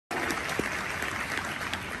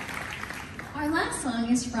Our last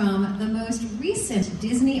song is from the most recent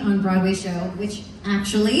Disney on Broadway show, which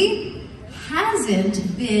actually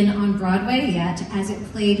hasn't been on Broadway yet, as it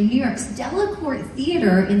played New York's Delacorte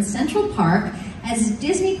Theater in Central Park as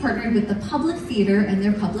Disney partnered with the Public Theater and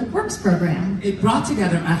their Public Works program. It brought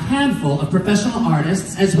together a handful of professional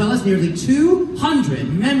artists, as well as nearly 200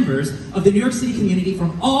 members of the New York City community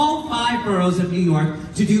from all 5 boroughs of New York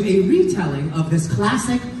to do a retelling of this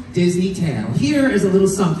classic Disney tale. Here is a little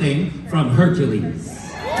something from Hercules.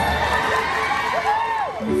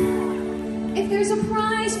 If there's a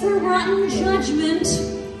prize for rotten judgment,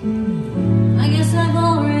 I guess I've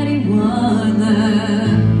already won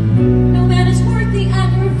that.